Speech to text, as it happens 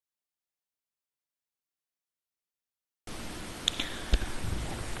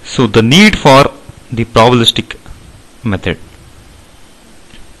So the need for the probabilistic method.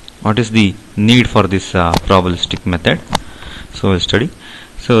 What is the need for this probabilistic method? So we'll study.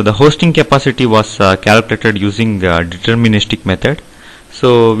 So the hosting capacity was calculated using deterministic method.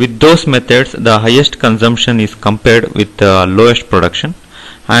 So with those methods, the highest consumption is compared with the lowest production,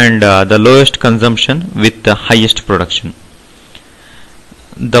 and the lowest consumption with the highest production.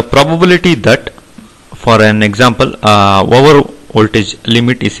 The probability that, for an example, over voltage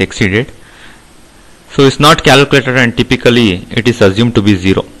limit is exceeded, so it's not calculated, and typically it is assumed to be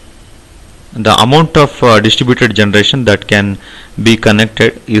 0. The amount of distributed generation that can be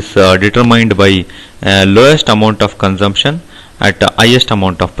connected is determined by lowest amount of consumption at the highest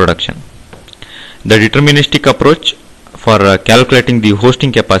amount of production. The deterministic approach for calculating the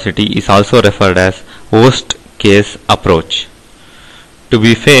hosting capacity is also referred as worst case approach. To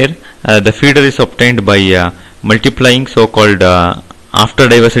be fair, the feeder is obtained by multiplying so-called after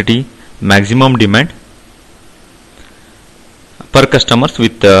diversity maximum demand per customers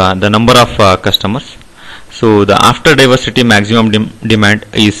with the number of customers. So the after diversity maximum demand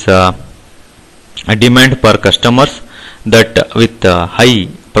is a demand per customers that with high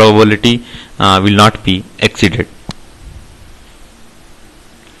probability will not be exceeded.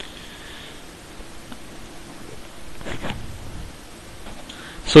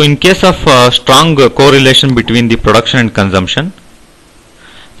 So in case of strong correlation between the production and consumption,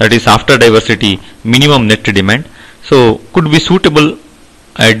 that is after diversity minimum net demand, so could be suitable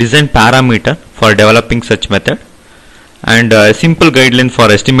a design parameter for developing such method, and a simple guideline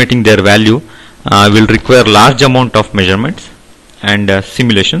for estimating their value will require large amount of measurements and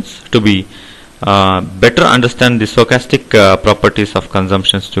simulations to be better understand the stochastic properties of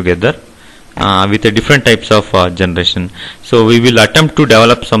consumptions together with the different types of generation. So we will attempt to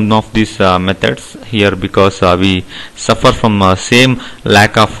develop some of these methods here, because we suffer from same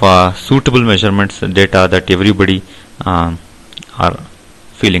lack of suitable measurements data that everybody are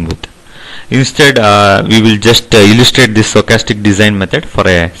feeling with. Instead, we will just illustrate this stochastic design method for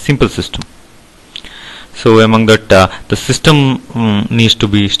a simple system. So among that, the system needs to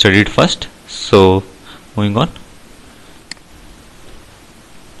be studied first. So moving on.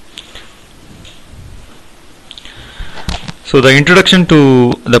 So the introduction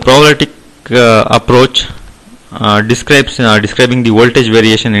to the probabilistic approach describing the voltage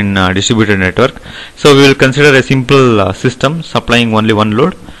variation in distributed network. So we will consider a simple system supplying only one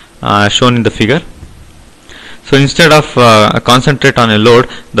load shown in the figure. So instead of concentrate on a load,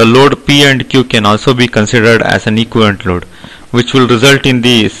 the load P and Q can also be considered as an equivalent load, which will result in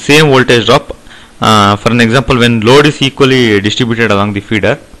the same voltage drop. For an example, when load is equally distributed along the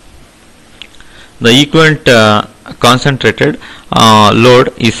feeder, the equivalent concentrated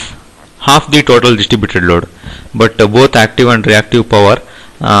load is half the total distributed load, but both active and reactive power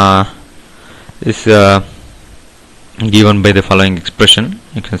is given by the following expression.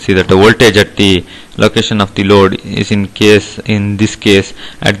 You can see that the voltage at the location of the load is in this case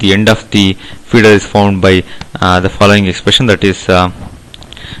at the end of the feeder is found by the following expression, that is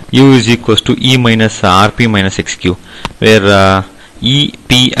U is equals to E minus RP minus XQ, where E,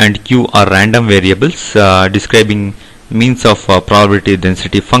 P and Q are random variables describing means of probability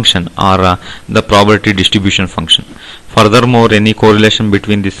density function or the probability distribution function. Furthermore, any correlation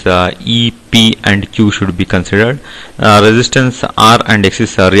between this E, P and Q should be considered. Resistance R and X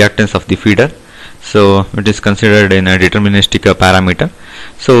is reactance of the feeder, so it is considered in a deterministic parameter.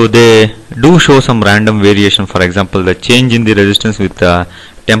 So they do show some random variation, for example the change in the resistance with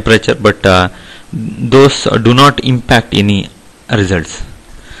temperature, but those do not impact any results.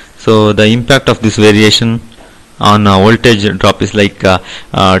 So the impact of this variation on voltage drop is like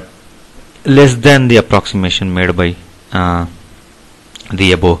less than the approximation made by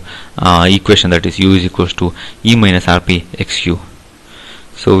the above equation, that is U is equals to E minus RP XQ.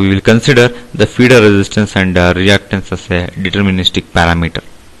 So we will consider the feeder resistance and reactance as a deterministic parameter.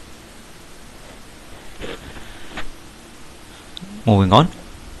 Moving on,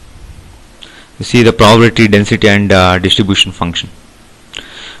 you see the probability density and distribution function.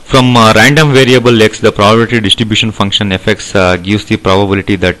 From random variable x, the probability distribution function fx gives the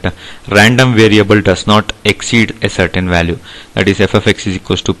probability that random variable does not exceed a certain value, that is f of x is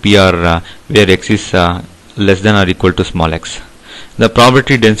equals to pr where x is less than or equal to small x. The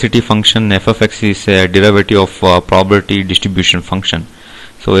probability density function f of x is a derivative of probability distribution function.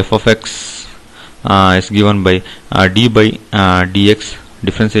 So f of x is given by d by dx,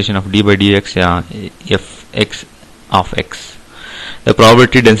 differentiation of d by dx fx of x. The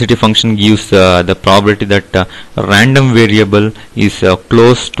probability density function gives the probability that random variable is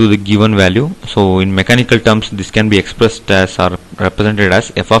close to the given value. So in mechanical terms, this can be expressed as or represented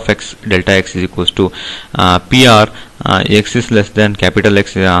as f of x delta x is equals to PR x is less than capital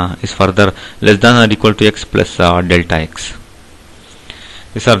X is further less than or equal to x plus delta x.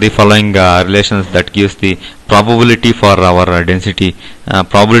 These are the following relations that gives the probability for our density,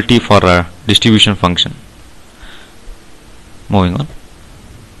 probability for a distribution function. Moving on.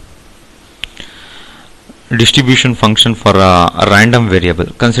 Distribution function for a random variable.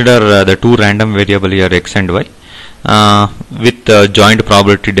 Consider the two random variable here x and y with joint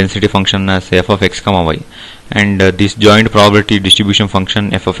probability density function as f of x comma y, and this joint probability distribution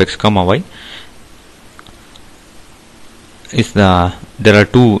function f of x comma y is there are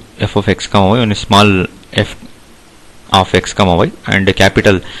two f of x comma y, one is small f of x comma y and a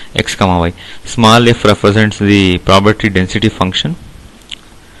capital X comma y. Small f represents the probability density function.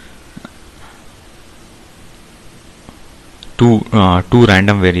 Two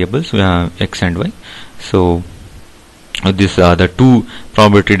random variables x and y. So this the two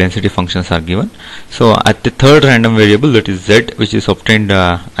probability density functions are given. So at the third random variable, that is z, which is obtained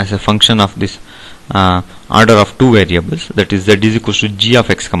as a function of this order of two variables, that is z is equal to g of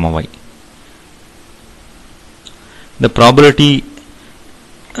x comma y. The probability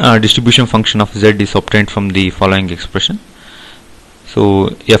distribution function of z is obtained from the following expression.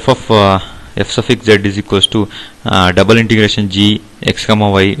 So f suffix z is equals to double integration g x comma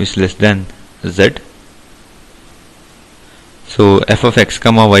y is less than z. So f of x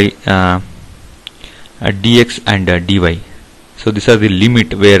comma y dx and dy. So these are the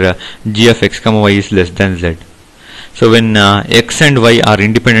limit where g of x comma y is less than z. So when x and y are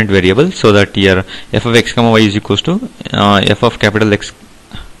independent variables, so that here f of x comma y is equals to f of capital X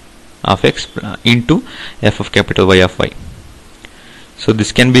of x into f of capital Y of y. So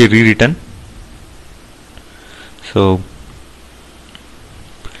this can be rewritten. So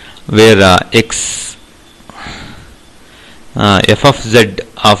where x f of z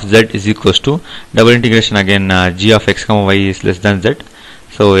is equals to double integration again g of x comma y is less than z.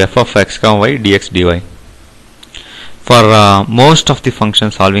 So f of x comma y dx dy. For most of the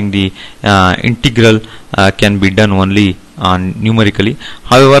functions, solving the integral can be done only numerically.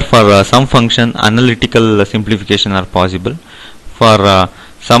 However, for some function, analytical simplification are possible. For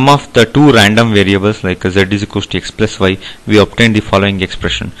some of the two random variables like z is equals to x plus y, we obtain the following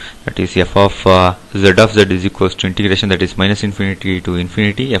expression, that is f of z is equals to integration, that is minus infinity to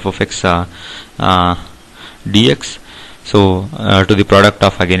infinity f of x dx. So to the product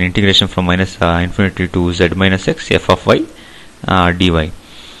of again integration from minus infinity to z minus x f of y dy.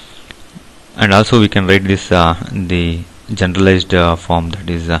 And also we can write this the generalized form, that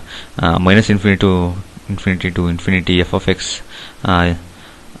is minus infinity to infinity f of x.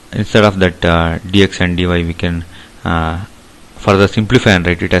 Instead of that dx and dy, we can further simplify and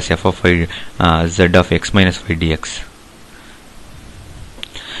write it as f of y z of x minus y dx.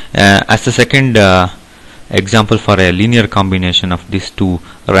 As the second example for a linear combination of these two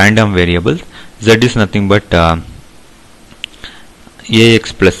random variables, z is nothing but ax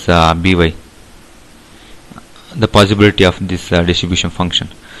plus by. The possibility of this distribution function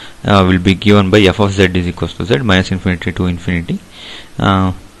will be given by f of z is equals to z minus infinity to infinity.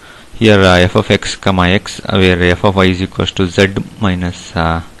 Here f of x comma x, where f of y is equals to z minus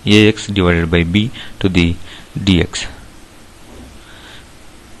ax divided by b to the dx.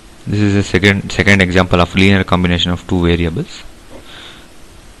 This is a second example of linear combination of two variables.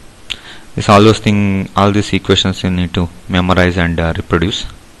 This all these equations you need to memorize and reproduce.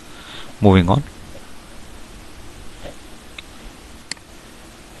 Moving on.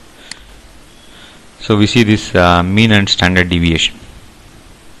 So we see this mean and standard deviation.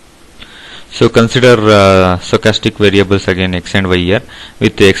 So consider stochastic variables again x and y here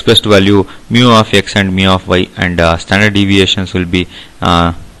with the expressed value mu of x and mu of y, and standard deviations will be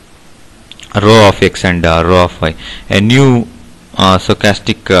rho of x and rho of y. A new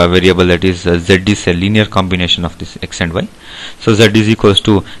stochastic variable, that is z, is a linear combination of this x and y. So z is equals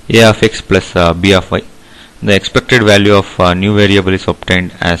to a of x plus b of y. The expected value of new variable is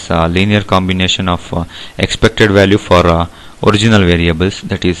obtained as a linear combination of expected value for original variables,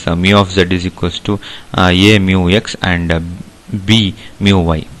 that is mu of z is equals to a mu x and b mu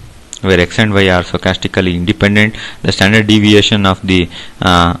y. Where x and y are stochastically independent, the standard deviation of the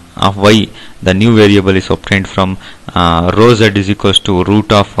of y, the new variable, is obtained from rho z is equals to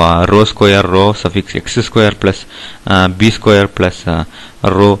root of rho square rho suffix x square plus b square plus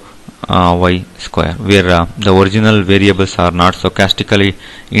rho y square, where the original variables are not stochastically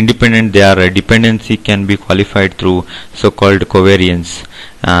independent. Their dependency can be qualified through so-called covariance.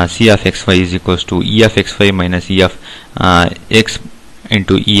 C of xy is equals to E of xy minus E of x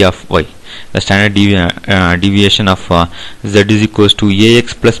into E of y. The standard deviation of z is equals to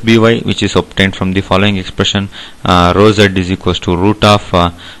ax plus by, which is obtained from the following expression: rho z is equals to root of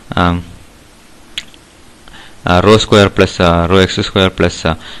rho square plus rho x square plus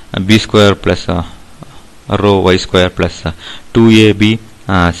b square plus rho y square plus 2ab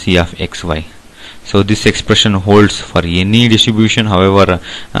c of xy. So this expression holds for any distribution. However,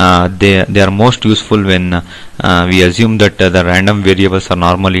 they are most useful when we assume that the random variables are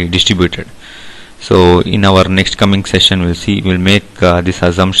normally distributed. So in our next coming session we'll make these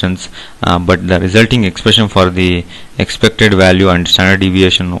assumptions, but the resulting expression for the expected value and standard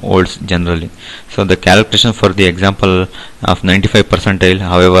deviation holds generally. So the calculation for the example of 95 percentile,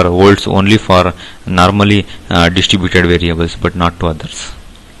 however, holds only for normally distributed variables but not to others.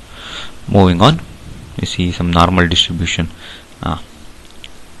 Moving on, you see some normal distribution.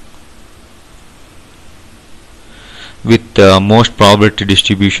 With most probability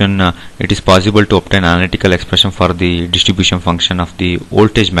distribution, it is possible to obtain analytical expression for the distribution function of the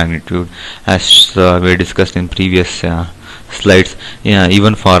voltage magnitude, as we discussed in previous slides.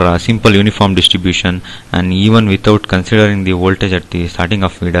 Even for simple uniform distribution, and even without considering the voltage at the starting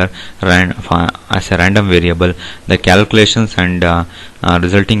of feeder as a random variable, the calculations and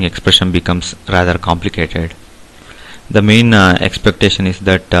resulting expression becomes rather complicated. The main expectation is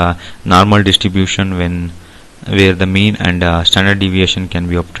that normal distribution where the mean and standard deviation can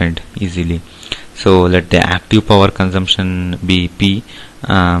be obtained easily. So let the active power consumption be P,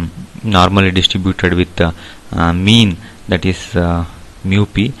 normally distributed with mean, that is mu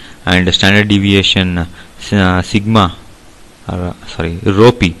P, and standard deviation sigma,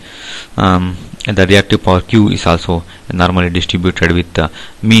 rho P. The reactive power Q is also normally distributed with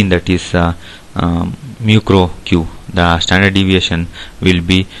mean, that is mu rho Q. The standard deviation will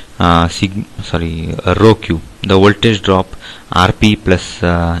be rho Q. The voltage drop Rp plus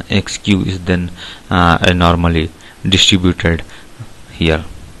xq is then normally distributed here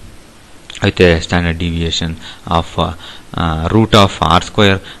with a standard deviation of root of r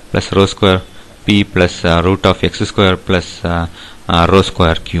square plus rho square p plus root of x square plus rho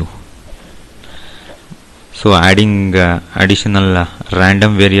square q. So adding additional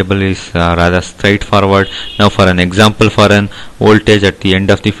random variable is rather straightforward. Now for an example, for an voltage at the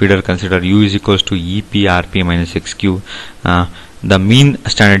end of the feeder, consider U is equals to EP Rp minus XQ. The mean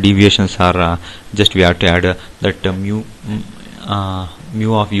standard deviations are just we have to add that mu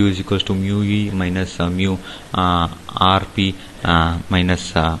of U is equals to mu E minus mu Rp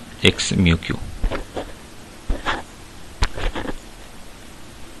minus X mu Q.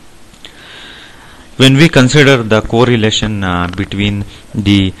 When we consider the correlation between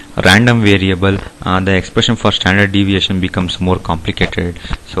the random variable, the expression for standard deviation becomes more complicated.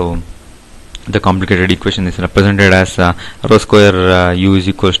 So the complicated equation is represented as rho square u is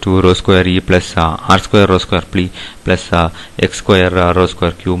equals to rho square e plus r square rho square p plus x square rho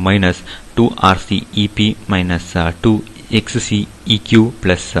square q minus 2rc ep minus 2xc eq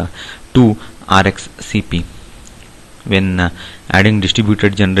plus 2rx cp. When adding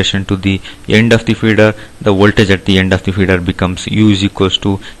distributed generation to the end of the feeder, the voltage at the end of the feeder becomes U is equals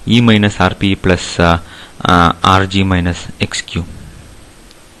to E minus Rp plus Rg minus Xq,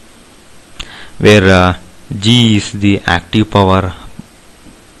 where G is the active power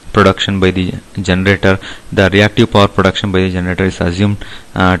production by the generator. The reactive power production by the generator is assumed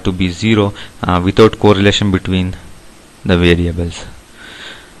to be 0 without correlation between the variables.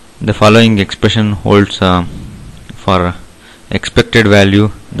 The following expression holds for expected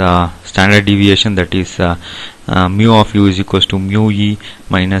value. The standard deviation, that is mu of U is equals to mu E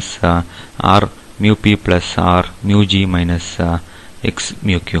minus R mu P plus R mu G minus X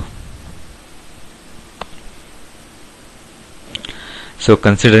mu Q. So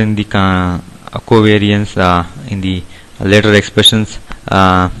considering the covariance in the later expressions,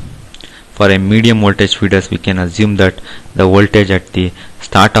 for a medium voltage feeders, we can assume that the voltage at the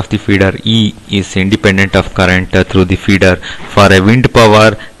start of the feeder E is independent of current through the feeder. For a wind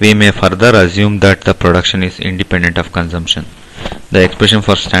power, we may further assume that the production is independent of consumption. The expression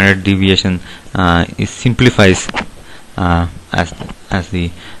for standard deviation is simplifies as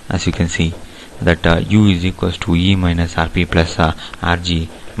you can see, that U is equals to E minus Rp plus Rg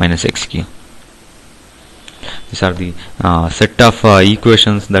minus Xq. These are the set of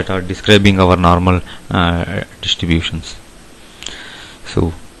equations that are describing our normal distributions.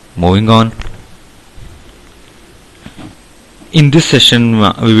 So moving on, In this session,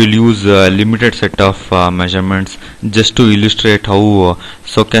 we will use a limited set of measurements just to illustrate how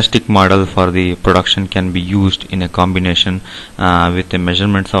stochastic model for the production can be used in a combination with the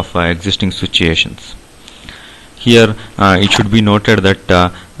measurements of existing situations. Here, it should be noted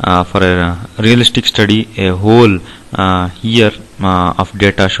that for a realistic study, a whole year of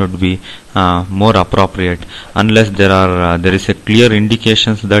data should be more appropriate, unless there is a clear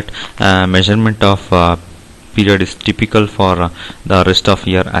indications that measurement of period is typical for the rest of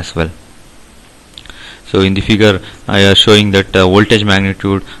year as well. So in the figure I am showing that voltage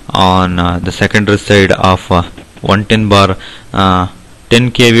magnitude on the secondary side of 110 bar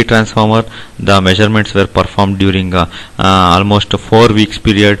 10 kV transformer. The measurements were performed during almost 4 weeks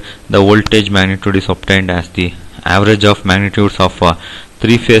period. The voltage magnitude is obtained as the average of magnitudes of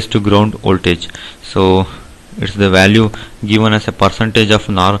 3 phase to ground voltage. So it's the value given as a percentage of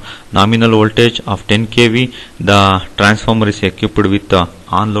nominal voltage of 10 kV. The transformer is equipped with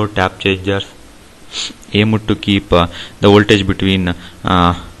on-load tap changers aimed to keep the voltage between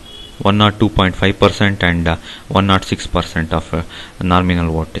 102.5% and 106% of nominal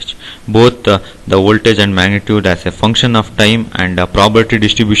voltage. Both the voltage and magnitude as a function of time and a probability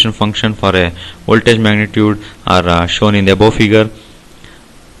distribution function for a voltage magnitude are shown in the above figure.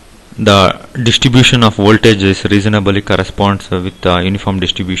 The distribution of voltage is reasonably corresponds with uniform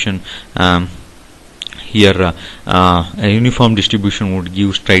distribution. Here a uniform distribution would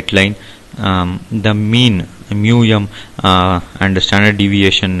give straight line. The mean mu m and the standard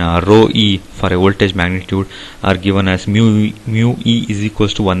deviation rho e for a voltage magnitude are given as mu e is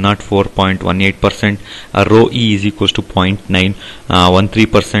equals to 104.18%, rho e is equals to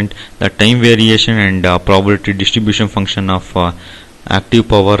 0.913%. The time variation and probability distribution function of active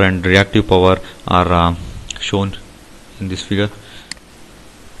power and reactive power are shown in this figure.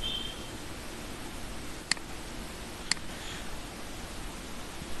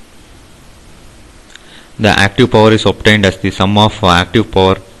 The active power is obtained as the sum of active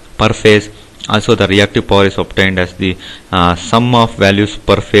power per phase. Also the reactive power is obtained as the sum of values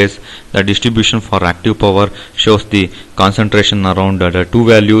per phase. The distribution for active power shows the concentration around the two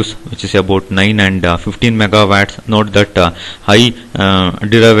values, which is about 9 and 15 megawatts. Note that high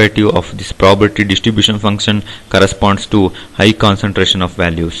derivative of this probability distribution function corresponds to high concentration of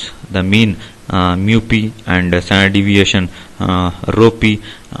values. The mean mu p and standard deviation rho p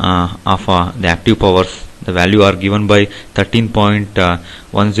of the active powers, the value are given by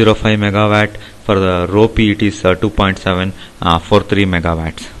 13.105 megawatt. For the rho p it is 2.743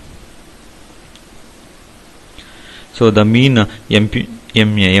 megawatts. So the mean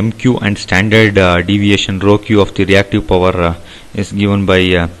mq and standard deviation rho q of the reactive power is given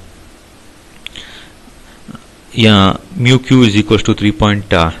by mu q is equals to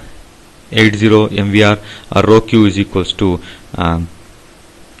 3.80 MVR, rho q is equals to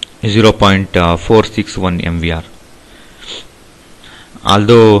 0.461 MVR.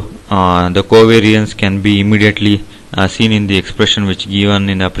 Although the covariance can be immediately seen in the expression which given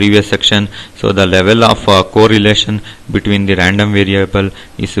in the previous section, so the level of correlation between the random variable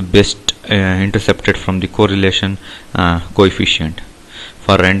is best intercepted from the correlation coefficient.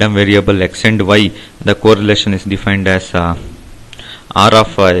 For random variable x and y, the correlation is defined as r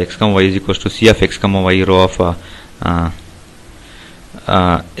of x comma y is equals to c of x comma y rho of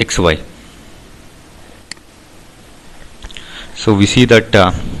xy. So we see that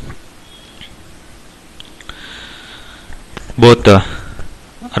both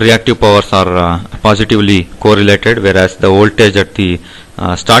reactive powers are positively correlated, whereas the voltage at the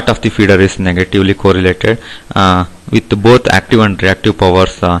start of the feeder is negatively correlated. With both active and reactive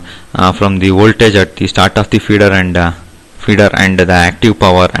powers from the voltage at the start of the feeder and the active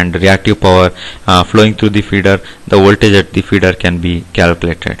power and reactive power flowing through the feeder, the voltage at the feeder can be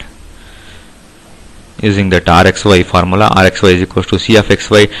calculated using that RXY formula. RXY is equals to C of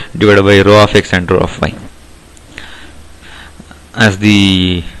XY divided by rho of X and rho of Y. As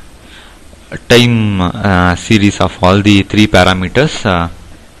the time series of all the three parameters,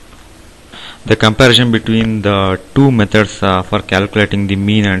 the comparison between the two methods for calculating the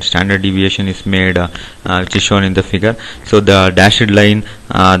mean and standard deviation is made, which is shown in the figure. So the dashed line,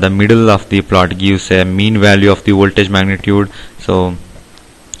 the middle of the plot, gives a mean value of the voltage magnitude. So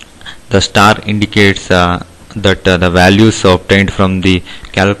the star indicates that the values obtained from the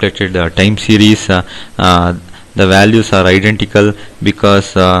calculated time series, the values are identical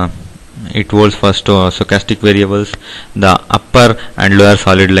because it holds for stochastic variables. The upper and lower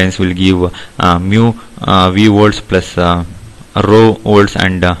solid lines will give mu v volts plus rho volts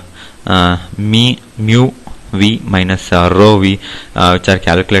and mu V minus rho V, which are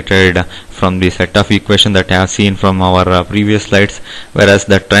calculated from the set of equation that I have seen from our previous slides, whereas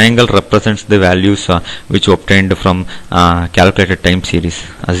the triangle represents the values which obtained from calculated time series,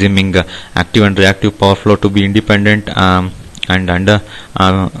 assuming active and reactive power flow to be independent, and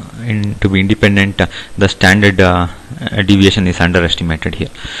to be independent, the standard deviation is underestimated here.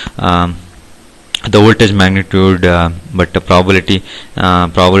 The voltage magnitude, but the probability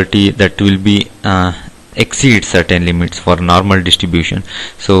that will be exceeds certain limits for normal distribution.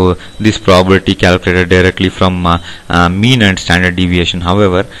 So this probability calculated directly from mean and standard deviation.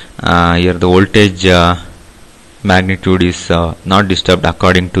 However, here the voltage magnitude is not disturbed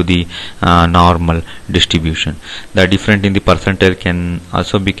according to the normal distribution. The difference in the percentile can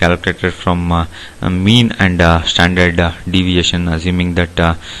also be calculated from mean and standard deviation, assuming that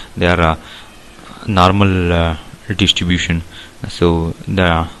they are normal distribution. So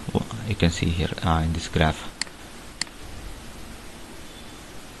you can see here in this graph.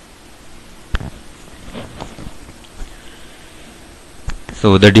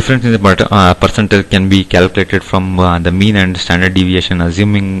 So the difference in the percentile can be calculated from the mean and standard deviation,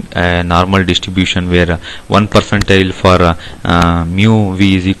 assuming a normal distribution where 1 percentile for mu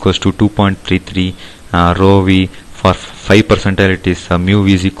v is equals to 2.33 rho v. For 5 percentile it is mu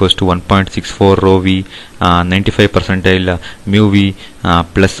v is equals to 1.64 rho v. 95 percentile mu v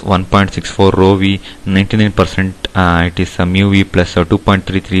plus 1.64 rho v. 99% it is mu v plus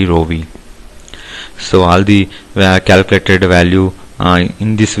 2.33 rho v. So all the calculated value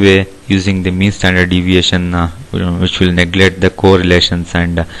in this way, using the mean standard deviation, which will neglect the correlations,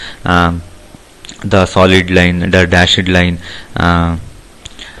 and the solid line, the dashed line are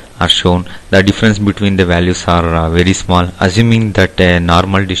shown. The difference between the values are very small, assuming that a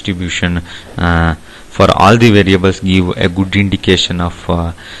normal distribution for all the variables give a good indication of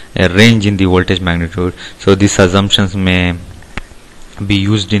a range in the voltage magnitude. So these assumptions may be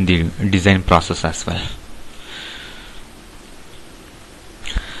used in the design process as well.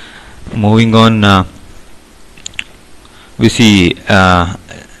 Moving on, we see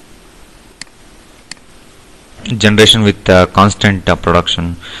generation with constant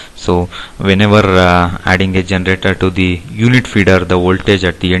production. So whenever adding a generator to the unit feeder, the voltage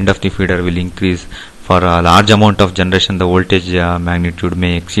at the end of the feeder will increase. For a large amount of generation, the voltage magnitude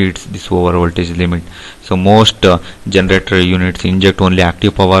may exceed this over voltage limit. So most generator units inject only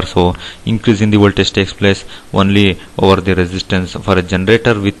active power, so increase in the voltage takes place only over the resistance. For a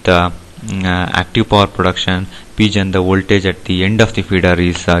generator with active power production, Pgen, the voltage at the end of the feeder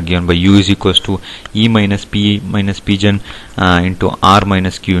is given by U is equals to E minus P minus Pgen into R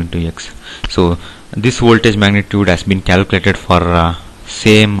minus Q into X. So this voltage magnitude has been calculated for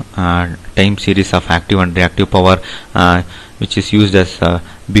same time series of active and reactive power, which is used as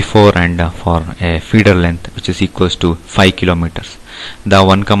before, and for a feeder length which is equals to 5 kilometers. The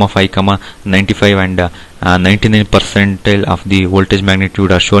 1, 5, 95 and 99 percentile of the voltage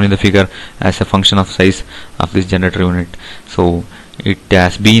magnitude are shown in the figure as a function of size of this generator unit. So it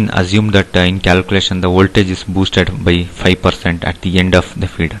has been assumed that in calculation the voltage is boosted by 5% at the end of the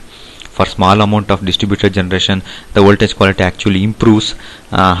feeder. For small amount of distributed generation, the voltage quality actually improves.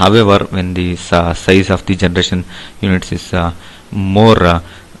 However, when the size of the generation units is more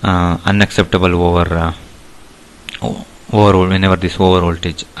unacceptable over whenever this over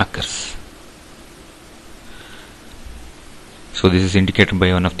voltage occurs. So this is indicated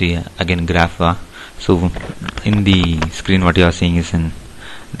by one of the again graph. So in the screen what you are seeing is in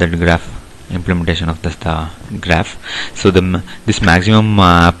that graph, implementation of this graph. So this maximum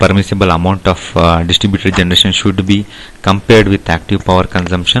permissible amount of distributed generation should be compared with active power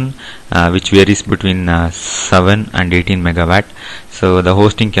consumption, which varies between 7 and 18 megawatt. So the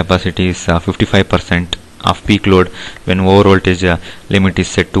hosting capacity is 55% of peak load when over voltage limit is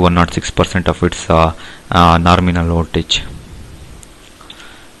set to 106% of its nominal voltage.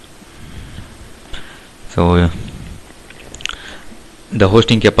 So the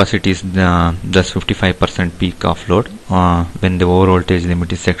hosting capacity is thus 55% peak of load when the over voltage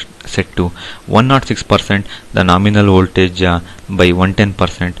limit is set to 106%, the nominal voltage by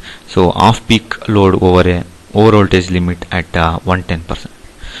 110%. So off peak load over a over voltage limit at 110%.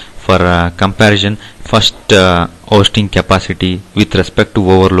 For comparison, first hosting capacity with respect to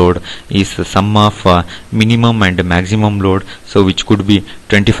overload is the sum of minimum and maximum load, so which could be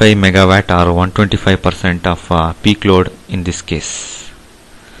 25 megawatt or 125% of peak load in this case.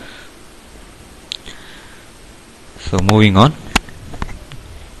 So moving on,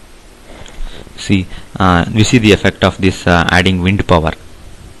 see we see the effect of this adding wind power.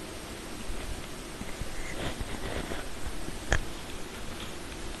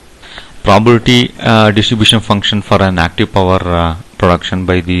 probability distribution function for an active power production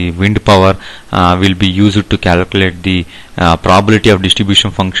by the wind power will be used to calculate the probability of distribution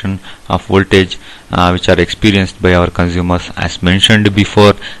function of voltage which are experienced by our consumers. As mentioned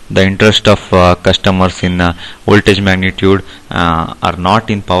before, the interest of customers in voltage magnitude are not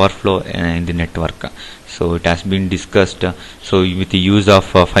in power flow in the network. So it has been discussed. So with the use of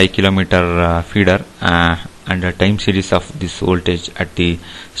 5 kilometer feeder and a time series of this voltage at the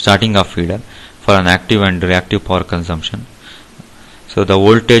starting of feeder for an active and reactive power consumption. So the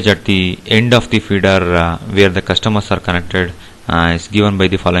voltage at the end of the feeder where the customers are connected is given by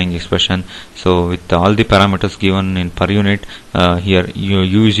the following expression. So with all the parameters given in per unit, here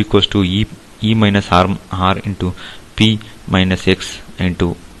U is equals to E minus R into P minus X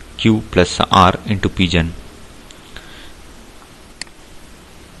into Q plus R into P gen.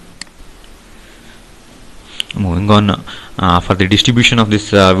 Moving on, for the distribution of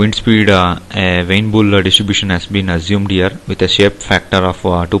this wind speed, a Weinbull distribution has been assumed here with a shape factor of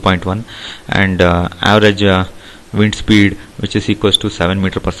 2.1 and average wind speed which is equals to 7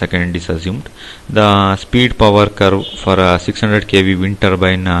 meter per second is assumed. The speed power curve for a 600 kV wind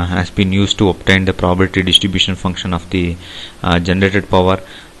turbine has been used to obtain the probability distribution function of the generated power.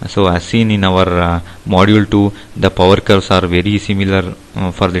 So as seen in our module 2, the power curves are very similar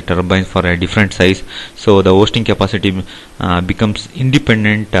for the turbines for a different size. So the hosting capacity becomes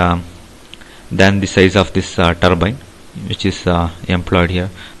independent than the size of this turbine which is employed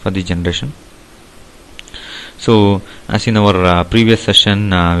here for the generation. So as in our previous session,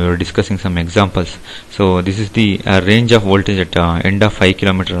 we were discussing some examples. So this is the range of voltage at end of 5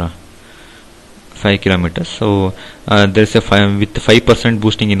 kilometers. So there is a with 5%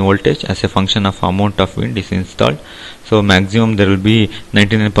 boosting in voltage as a function of amount of wind is installed. So maximum there will be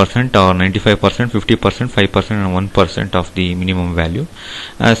 99% or 95%, 50%, 5% and 1% of the minimum value.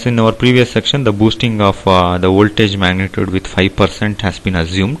 As in our previous section, the boosting of the voltage magnitude with 5% has been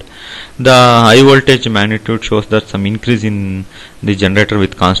assumed. The high voltage magnitude shows that some increase in the generator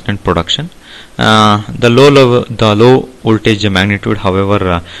with constant production. The low voltage magnitude,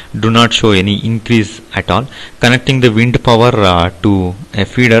 however, do not show any increase at all. Connecting the wind power to a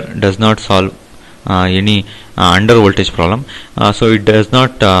feeder does not solve any under voltage problem. So it does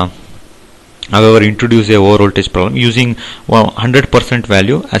not however introduce a over voltage problem. Using 100%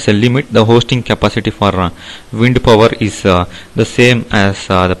 value as a limit, the hosting capacity for wind power is the same as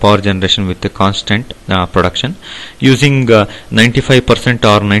the power generation with the constant production. Using 95%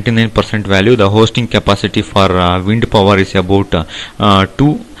 or 99% value, the hosting capacity for wind power is about 2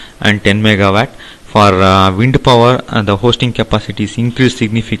 and 10 megawatt. For wind power, the hosting capacity is increased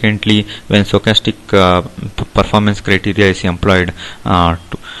significantly when stochastic performance criteria is employed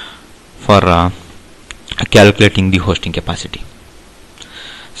for calculating the hosting capacity.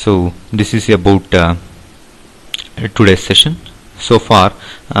 So this is about today's session. So far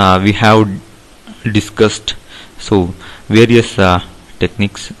we have discussed various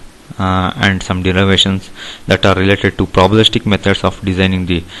techniques and some derivations that are related to probabilistic methods of designing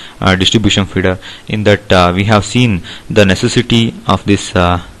the distribution feeder. In that we have seen the necessity of this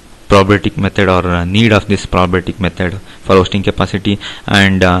probabilistic method or need of this probabilistic method for hosting capacity,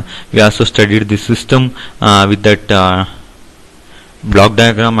 and we also studied the system with that block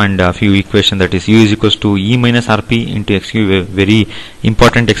diagram and a few equations, that is U is equals to E minus RP into XQ, a very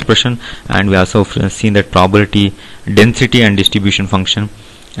important expression. And we also seen that probability density and distribution function,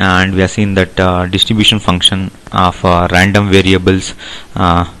 and we have seen that distribution function of random variables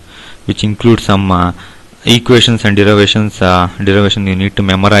which include some equations and derivations you need to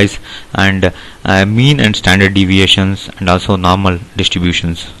memorize, and mean and standard deviations and also normal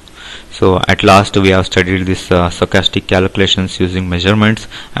distributions. So at last we have studied this stochastic calculations using measurements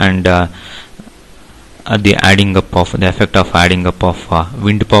and the adding up of the effect of adding up of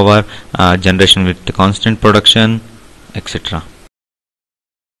wind power, generation with constant production, etc.